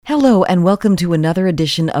Hello and welcome to another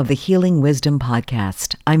edition of the Healing Wisdom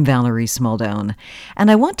Podcast. I'm Valerie Smaldone,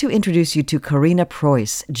 and I want to introduce you to Karina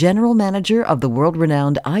Preuss, General Manager of the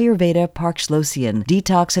world-renowned Ayurveda Park Schlosien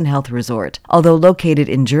Detox and Health Resort. Although located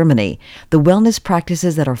in Germany, the wellness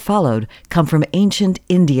practices that are followed come from ancient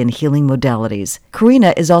Indian healing modalities.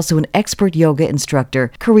 Karina is also an expert yoga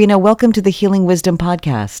instructor. Karina, welcome to the Healing Wisdom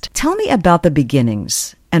Podcast. Tell me about the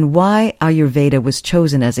beginnings and why Ayurveda was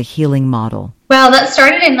chosen as a healing model. Well, that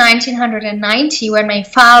started in 1990 when my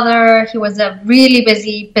father, he was a really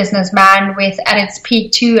busy businessman with, at its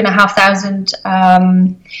peak, 2,500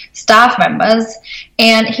 staff members.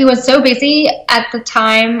 And he was so busy at the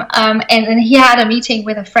time, and he had a meeting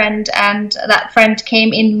with a friend, and that friend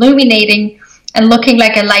came illuminating and looking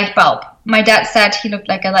like a light bulb. My dad said he looked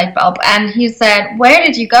like a light bulb, and he said, "Where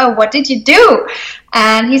did you go? What did you do?"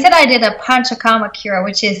 And he said, "I did a Panchakarma cure,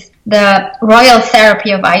 which is the royal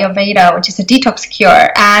therapy of Ayurveda, which is a detox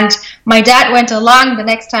cure." And my dad went along the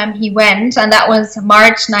next time he went, and that was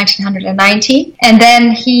March 1990. And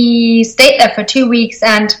then he stayed there for 2 weeks,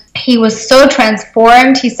 and he was so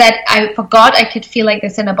transformed. He said, "I forgot I could feel like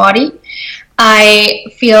this in a body. I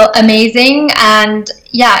feel amazing, and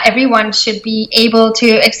yeah, everyone should be able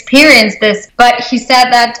to experience this." But he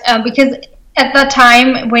said that because at that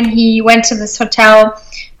time when he went to this hotel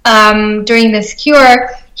during this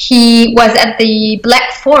cure, he was at the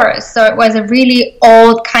Black Forest, so it was a really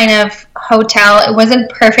old kind of hotel. It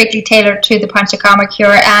wasn't perfectly tailored to the Panchakarma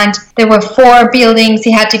cure, and there were 4 buildings.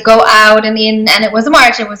 He had to go out and in, and it was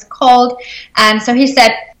March, it was cold, and so he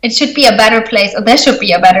said, it should be a better place, or there should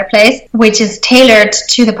be a better place, which is tailored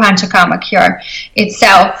to the Panchakarma cure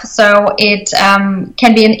itself, so it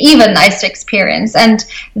can be an even nicer experience. And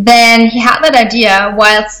then he had that idea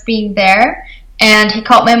whilst being there, and he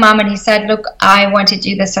called my mom and he said, "Look, I want to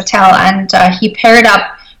do this hotel." And he paired up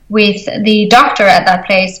with the doctor at that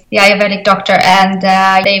place, the Ayurvedic doctor, and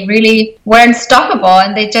they really were unstoppable.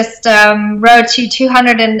 And they just wrote to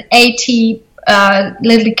 280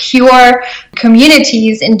 little cure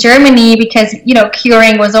communities in Germany, because, you know,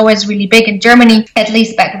 curing was always really big in Germany, at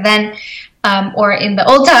least back then. Or in the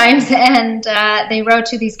old times, and they wrote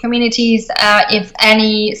to these communities if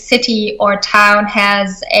any city or town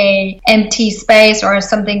has a empty space or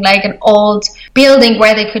something like an old building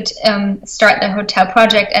where they could start their hotel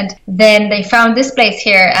project. And then they found this place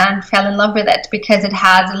here and fell in love with it because it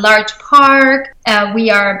has a large park. We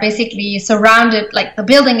are basically surrounded, like the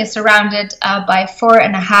building is surrounded by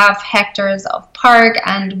 4.5 hectares of park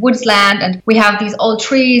and woodsland, and we have these old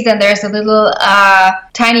trees, and there's a little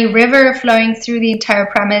tiny river flowing through the entire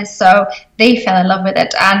premise. So they fell in love with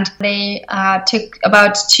it, and they took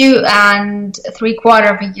about 2.75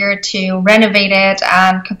 of a year to renovate it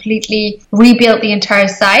and completely rebuild the entire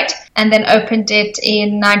site, and then opened it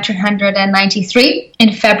in 1993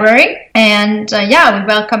 in February. And we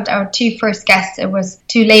welcomed our 2 first guests. It was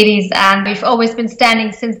 2 ladies, and we've always been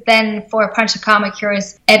standing since then for Panchakarma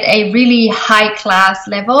cures at a really high class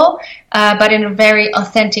level, but in a very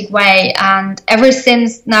authentic way. And ever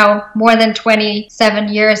since now, more than 27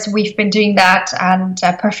 years, we've been doing that and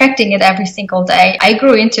perfecting it every single day. I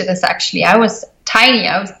grew into this, actually. I was tiny.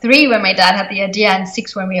 I was 3 when my dad had the idea and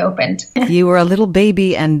 6 when we opened. You were a little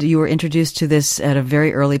baby and you were introduced to this at a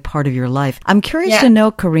very early part of your life. I'm curious to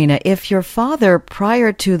know, Karina, if your father,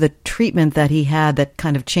 prior to the treatment that he had that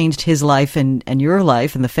kind of changed his life and your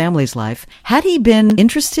life and the family's life, had he been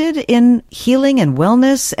interested in healing and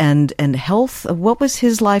wellness and health? What was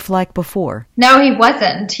his life like before? No, he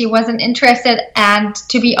wasn't. He wasn't interested. And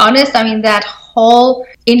to be honest, I mean, that whole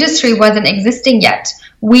industry wasn't existing yet.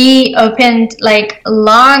 We opened like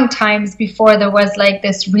long times before there was like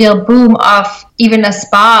this real boom of even a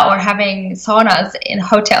spa or having saunas in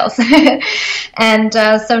hotels. And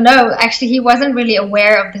so no, actually he wasn't really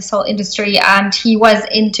aware of this whole industry, and he was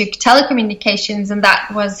into telecommunications, and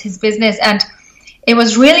that was his business. And it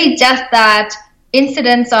was really just that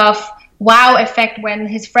incidence of wow effect when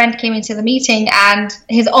his friend came into the meeting, and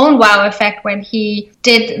his own wow effect when he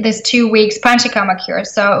did this 2 weeks Panchakarma cure.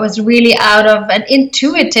 So it was really out of an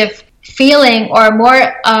intuitive feeling, or more,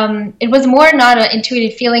 it was more not an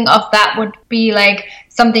intuitive feeling of that would be like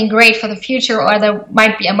something great for the future, or there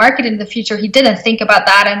might be a market in the future. He didn't think about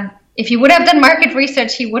that, and if he would have done market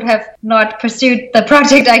research, he would have not pursued the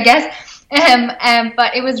project, I guess.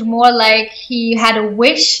 But it was more like he had a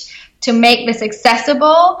wish to make this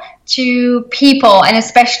accessible to people, and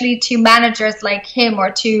especially to managers like him or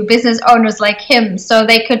to business owners like him, so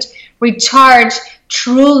they could recharge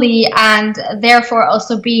truly and therefore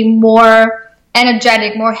also be more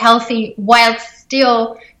energetic, more healthy, while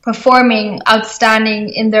still performing outstanding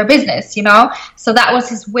in their business, So that was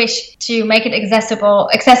his wish, to make it accessible,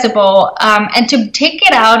 and to take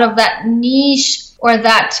it out of that niche or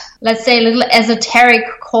that, let's say, little esoteric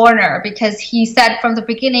corner, because he said from the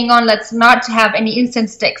beginning on, let's not have any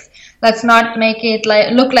incense sticks. Let's not make it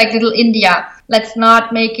look like Little India. Let's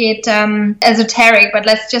not make it esoteric, but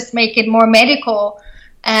let's just make it more medical,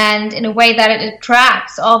 and in a way that it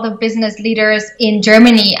attracts all the business leaders in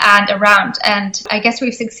Germany and around. And I guess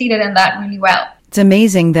we've succeeded in that really well. It's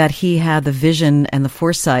amazing that he had the vision and the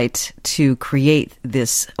foresight to create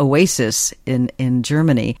this oasis in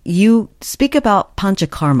Germany. You speak about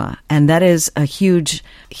Panchakarma, and that is a huge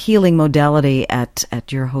healing modality at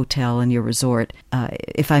your hotel and your resort,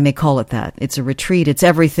 if I may call it that. It's a retreat. It's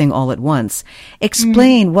everything all at once.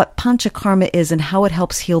 Explain what Panchakarma is and how it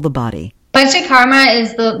helps heal the body. Panchakarma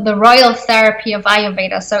is the royal therapy of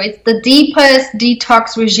Ayurveda. So it's the deepest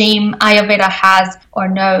detox regime Ayurveda has or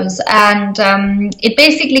knows. And it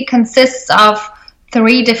basically consists of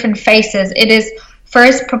 3 different phases. It is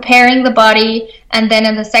first preparing the body, and then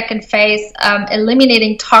in the second phase,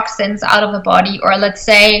 eliminating toxins out of the body, or let's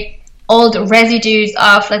say old residues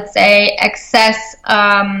of, let's say, excess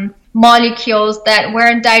molecules that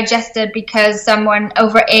weren't digested because someone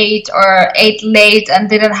overate or ate late and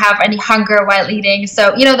didn't have any hunger while eating.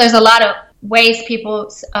 So, there's a lot of ways people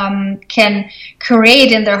can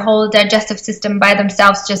create in their whole digestive system by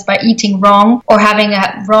themselves just by eating wrong or having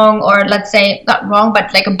a wrong, or let's say not wrong,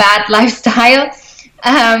 but like a bad lifestyle.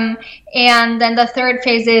 And then the third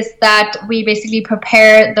phase is that we basically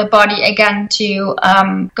prepare the body again to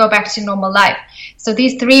go back to normal life. So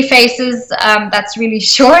these 3 phases, that's really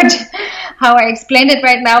short how I explained it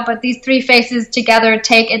right now, but these 3 phases together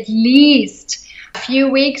take at least a few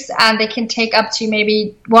weeks, and they can take up to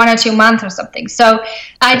maybe 1 or 2 months or something. So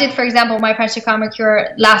I did, for example, my Panchakarma cure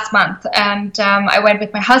last month, and I went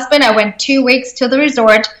with my husband. I went 2 weeks to the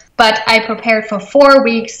resort, but I prepared for 4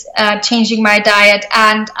 weeks, changing my diet,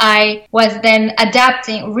 and I was then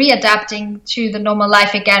readapting to the normal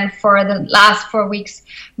life again for the last 4 weeks.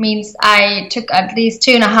 Means I took at least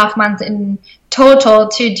 2.5 months in total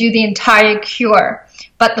to do the entire cure.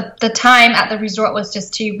 But the time at the resort was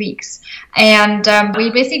just 2 weeks. And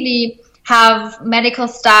we basically have medical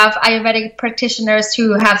staff, Ayurvedic practitioners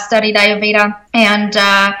who have studied Ayurveda, and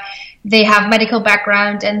they have medical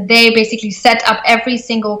background, and they basically set up every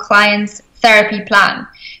single client's therapy plan.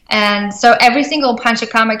 And so every single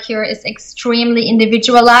Panchakarma cure is extremely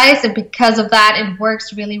individualized, and because of that, it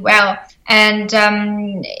works really well. And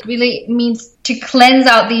it really means to cleanse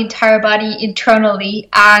out the entire body internally.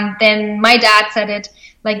 And then my dad said it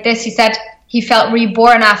like this. He said he felt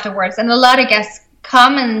reborn afterwards. And a lot of guests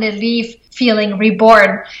come and they leave feeling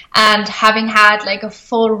reborn and having had like a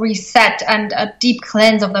full reset and a deep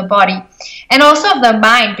cleanse of the body and also of the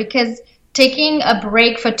mind, because taking a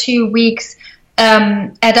break for 2 weeks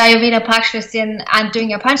at Ayurveda Pakshlosin and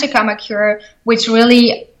doing a Panchakarma cure, which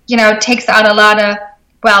really, takes out a lot of,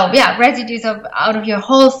 residues out of your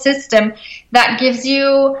whole system, that gives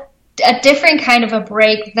you a different kind of a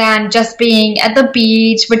break than just being at the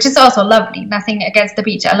beach, which is also lovely. Nothing against the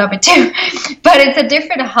beach. I love it too. But it's a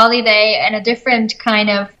different holiday and a different kind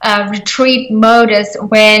of retreat modus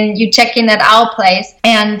when you check in at our place.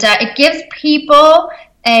 And it gives people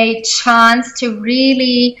a chance to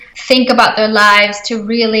really think about their lives, to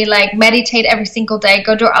really meditate every single day,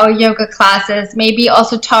 go to our yoga classes, maybe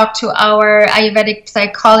also talk to our Ayurvedic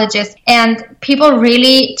psychologist. And people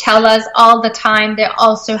really tell us all the time they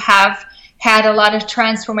also have had a lot of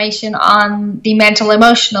transformation on the mental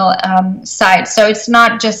emotional side. So it's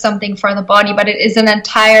not just something for the body, but it is an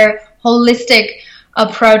entire holistic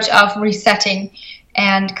approach of resetting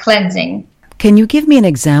and cleansing. Can you give me an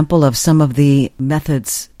example of some of the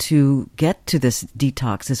methods to get to this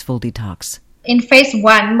detox, this full detox? In phase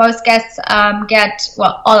 1, most guests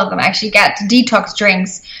all of them actually get detox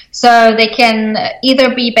drinks. So they can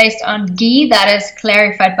either be based on ghee, that is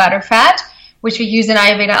clarified butterfat, which we use in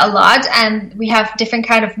Ayurveda a lot. And we have different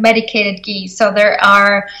kind of medicated ghee. So there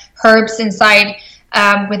are herbs inside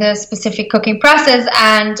with a specific cooking process.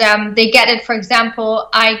 And they get it, for example,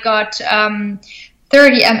 I got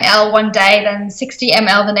 30 ml one day, then 60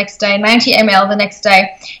 ml the next day, 90 ml the next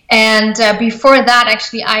day. And before that,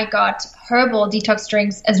 actually, I got herbal detox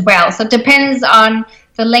drinks as well. So it depends on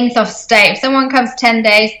the length of stay. If someone comes 10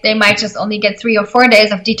 days, they might just only get 3 or 4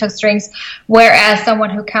 days of detox drinks, whereas someone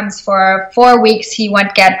who comes for 4 weeks, he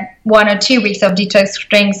might get 1 or 2 weeks of detox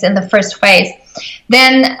drinks in the first phase.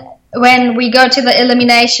 Then when we go to the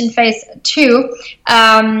elimination phase 2,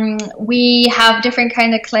 we have different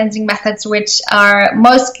kind of cleansing methods, which are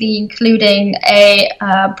mostly including a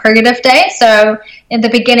purgative day. So in the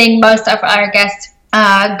beginning, most of our guests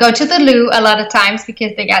go to the loo a lot of times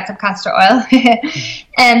because they get some castor oil.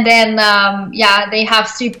 And then, they have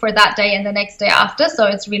soup for that day and the next day after. So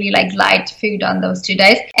it's really like light food on those 2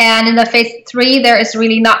 days. And in the phase 3, there is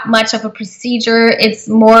really not much of a procedure. It's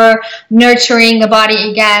more nurturing the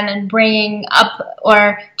body again and bringing up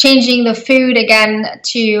or changing the food again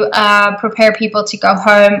to prepare people to go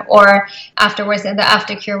home, or afterwards in the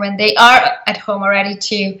aftercare when they are at home already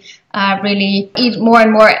to really eat more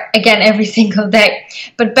and more again every single day.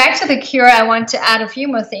 But back to the cure, I want to add a few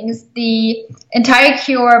more things. The entire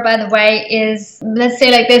cure, by the way, is, let's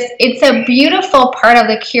say like this, it's a beautiful part of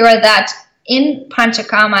the cure that in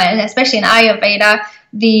Panchakarma, and especially in Ayurveda,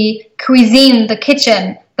 the cuisine, the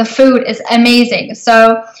kitchen, the food is amazing.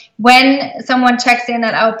 So when someone checks in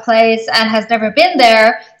at our place and has never been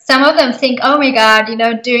there, some of them think, oh my God,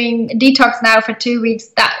 doing detox now for 2 weeks,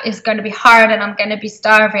 that is going to be hard and I'm going to be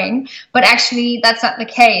starving. But actually, that's not the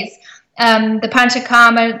case. The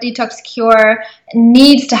Panchakarma detox cure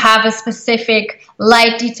needs to have a specific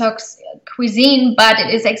light detox cuisine, but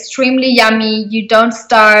it is extremely yummy. You don't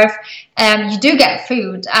starve. You do get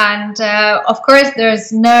food. And of course,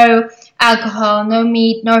 there's no alcohol, no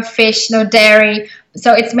meat, no fish, no dairy.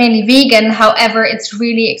 So it's mainly vegan. However, it's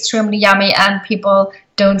really extremely yummy and people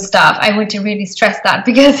don't starve. I want to really stress that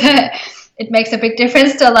because it makes a big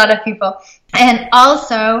difference to a lot of people. And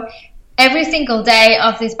also, every single day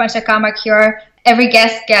of this Panchakarma cure, every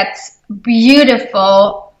guest gets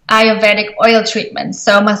beautiful Ayurvedic oil treatments.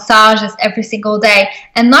 So massages every single day.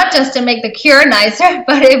 And not just to make the cure nicer,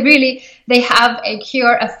 but they have a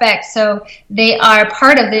cure effect. So they are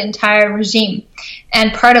part of the entire regime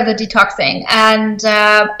and part of the detoxing. And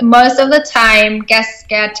most of the time, guests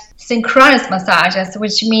get synchronous massages,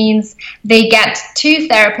 which means they get 2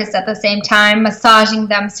 therapists at the same time massaging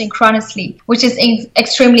them synchronously, which is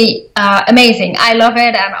extremely amazing. I love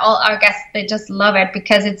it, and all our guests, they just love it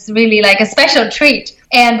because it's really like a special treat.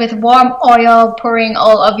 And with warm oil pouring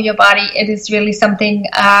all over your body, it is really something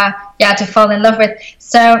to fall in love with.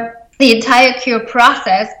 So the entire cure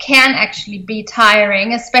process can actually be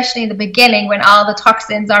tiring, especially in the beginning when all the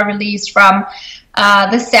toxins are released from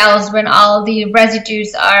the cells, when all the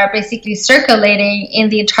residues are basically circulating in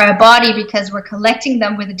the entire body because we're collecting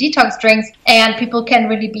them with the detox drinks, and people can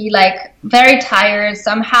really be like very tired.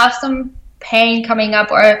 Some have some pain coming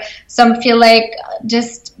up, or some feel like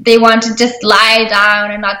just they want to just lie down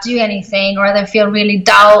and not do anything, or they feel really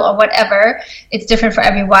dull or whatever. It's different for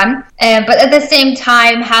everyone. But at the same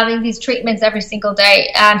time, having these treatments every single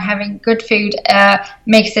day and having good food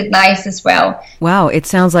makes it nice as well. Wow, it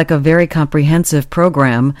sounds like a very comprehensive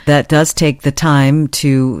program that does take the time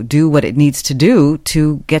to do what it needs to do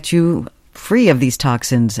to get you free of these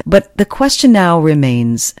toxins. But the question now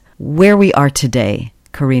remains where we are today,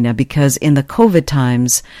 Karina, because in the COVID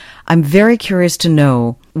times, I'm very curious to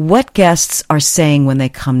know what guests are saying when they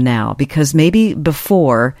come now, because maybe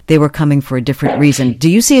before they were coming for a different reason. Do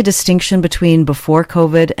you see a distinction between before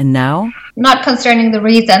COVID and now? Not concerning the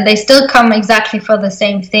reason. They still come exactly for the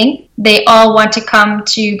same thing. They all want to come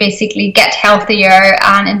to basically get healthier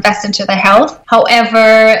and invest into their health.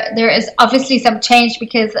 However, there is obviously some change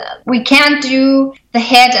because we can't do the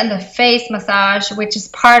head and the face massage, which is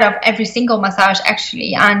part of every single massage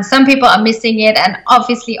actually. And some people are missing it. And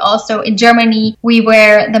obviously also in Germany, we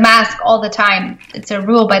wear the mask all the time. It's a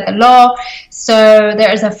rule by the law. So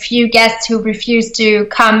there's a few guests who refuse to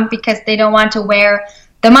come because they don't want to wear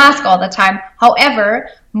the mask all the time. However,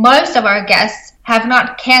 most of our guests have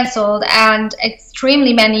not canceled, and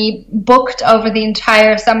extremely many booked over the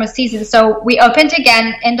entire summer season. So we opened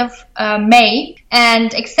again end of May,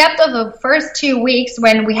 and except of the first 2 weeks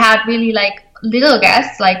when we had really like little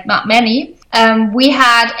guests, like not many, we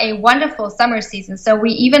had a wonderful summer season. So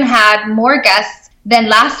we even had more guests than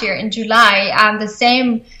last year in July, and the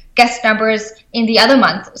same guest numbers in the other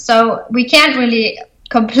months. So we can't really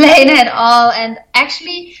complain at all. And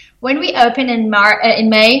actually, when we opened in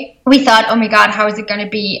May, we thought, oh my God, how is it going to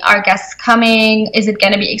be? Are guests coming? Is it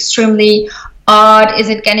going to be extremely odd? Is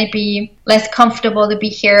it going to be less comfortable to be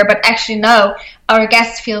here. But actually, no, our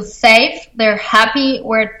guests feel safe. They're happy.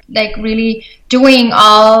 We're like really doing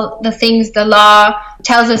all the things the law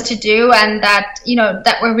tells us to do, and that, you know,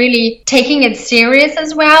 that we're really taking it serious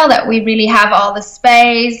as well, that we really have all the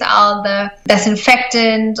space, all the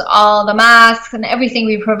disinfectant, all the masks and everything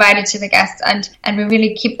we provided to the guests, and we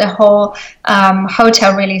really keep the whole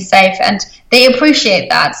hotel really safe, and they appreciate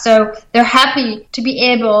that. So they're happy to be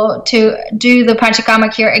able to do the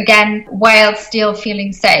Panchakamak here again while still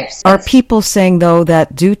feeling safe. So are people saying, though,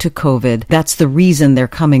 that due to COVID, that's the reason they're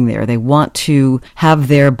coming there? They want to have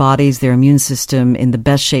their bodies, their immune system in the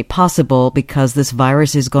best shape possible because this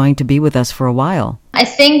virus is going to be with us for a while? I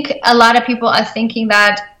think a lot of people are thinking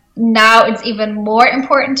that now it's even more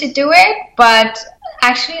important to do it, but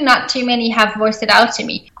actually not too many have voiced it out to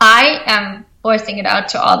me. I am voicing it out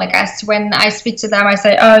to all the guests. When I speak to them, I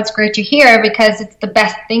say, oh, it's great to hear, because it's the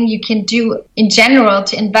best thing you can do in general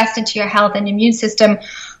to invest into your health and immune system,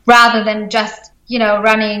 rather than just, you know,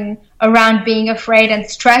 running around being afraid and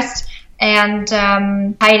stressed and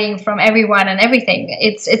hiding from everyone and everything.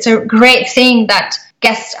 It's a great thing that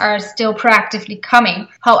guests are still proactively coming.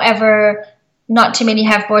 However, not too many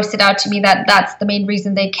have voiced it out to me that that's the main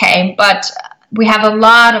reason they came. But we have a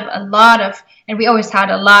lot of, and we always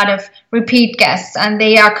had a lot of repeat guests, and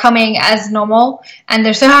they are coming as normal, and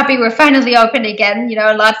they're so happy we're finally open again. You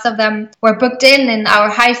know, lots of them were booked in our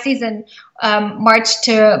high season, March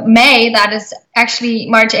to May. That is actually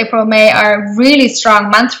March, April, May are really strong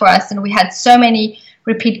months for us, and we had so many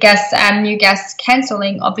repeat guests and new guests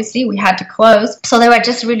canceling. Obviously, we had to close, so they were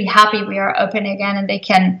just really happy we are open again and they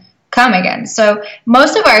can come again. So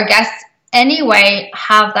most of our guests anyway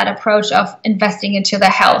have that approach of investing into their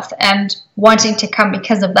health and wanting to come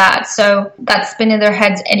because of that. So that's been in their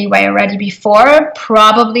heads anyway already before,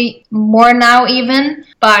 probably more now even,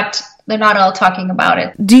 but they're not all talking about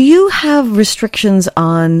it. Do you have restrictions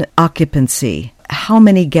on occupancy? How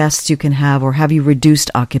many guests you can have, or have you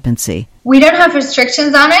reduced occupancy? We don't have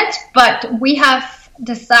restrictions on it, but we have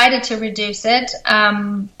decided to reduce it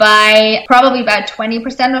by probably about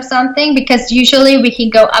 20% or something, because usually we can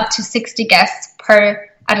go up to 60 guests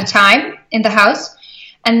at a time in the house,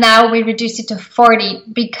 and now we reduced it to 40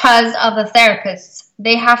 because of the therapists.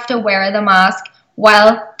 They have to wear the mask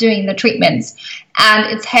while doing the treatments, and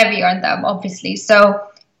it's heavy on them, obviously. So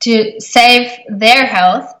to save their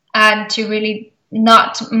health and to really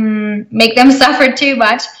not make them suffer too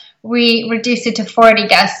much, we reduced it to 40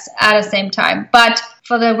 guests at the same time. But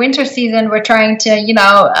for the winter season, we're trying to,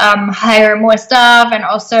 hire more staff and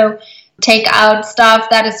also take out staff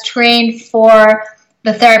that is trained for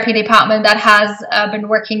the therapy department that has been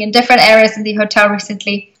working in different areas in the hotel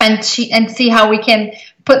recently, and see how we can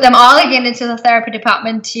put them all again into the therapy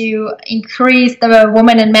department to increase the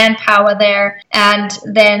woman and manpower there, and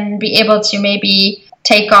then be able to maybe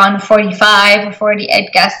take on 45 or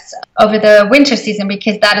 48 guests over the winter season,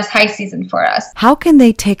 because that is high season for us. How can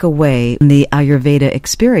they take away the Ayurveda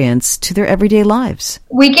experience to their everyday lives?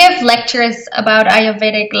 We give lectures about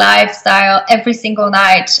Ayurvedic lifestyle every single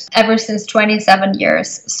night, ever since 27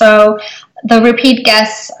 years. So the repeat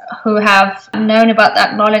guests who have known about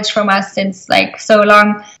that knowledge from us since so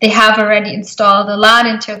long, they have already installed a lot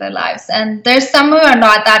into their lives. And there's some who are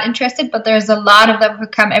not that interested, but there's a lot of them who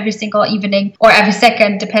come every single evening or every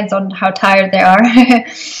second, depends on how tired they are.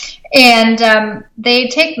 And they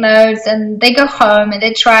take notes and they go home and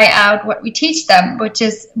they try out what we teach them, which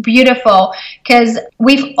is beautiful, because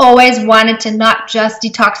we've always wanted to not just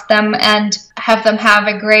detox them and have them have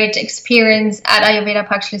a great experience at Ayurveda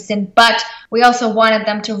Pakshalasin, but we also wanted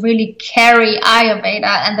them to really carry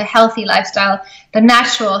Ayurveda and the healthy lifestyle, the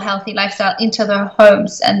natural healthy lifestyle, into their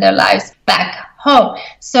homes and their lives back home.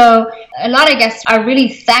 So a lot of guests are really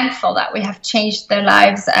thankful that we have changed their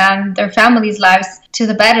lives and their families' lives to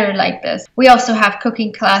the better like this. We also have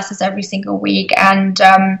cooking classes every single week, and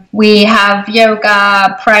we have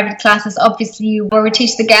yoga private classes, obviously, where we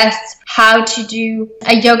teach the guests how to do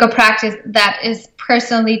a yoga practice that is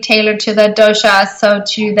personally tailored to their dosha, so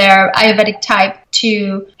to their Ayurvedic type,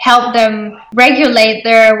 to help them regulate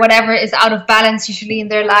their whatever is out of balance usually in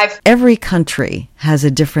their life. Every country has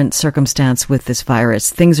a different circumstance with this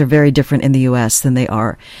virus. Things are very different in the US than they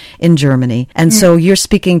are in Germany. And so you're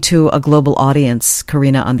speaking to a global audience,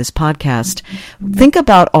 Karina, on this podcast. Think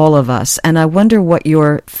about all of us, and I wonder what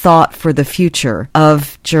your thought for the future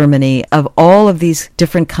of Germany, of all of these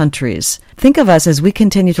different countries. Think of us as we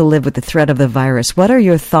continue to live with the threat of the virus. What are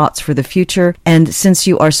your thoughts for the future? And since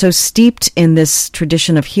you are so steeped in this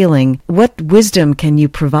tradition of healing, what wisdom can you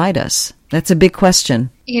provide us? That's a big question.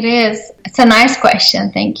 It is. It's a nice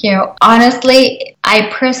question. Thank you. Honestly, I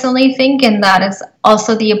personally think, and that is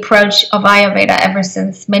also the approach of Ayurveda ever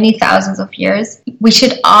since many thousands of years. We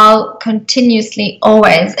should all continuously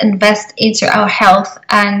always invest into our health,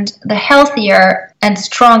 and the healthier and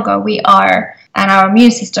stronger we are and our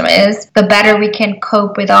immune system is, the better we can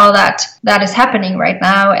cope with all that is happening right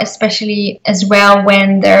now, especially as well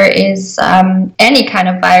when there is any kind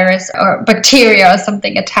of virus or bacteria or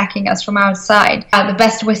something attacking us from outside. The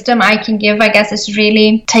best wisdom I can give, I guess, is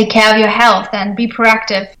really take care of your health and be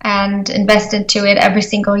proactive and invest into it every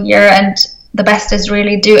single year. And the best is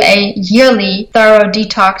really do a yearly thorough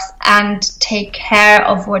detox and take care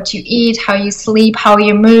of what you eat, how you sleep, how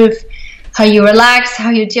you move, how you relax, how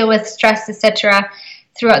you deal with stress, etc.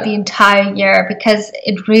 throughout the entire year, because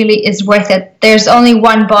it really is worth it. There's only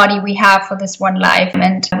one body we have for this one life,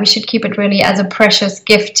 and we should keep it really as a precious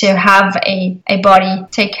gift to have a body.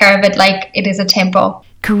 Take care of it like it is a temple.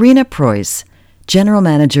 Carina Preuss, General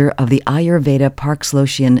Manager of the Ayurveda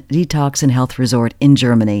Parkschlosschen Detox and Health Resort in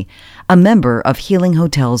Germany, a member of Healing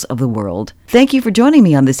Hotels of the World. Thank you for joining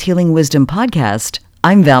me on this Healing Wisdom podcast.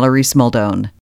 I'm Valerie Smaldone.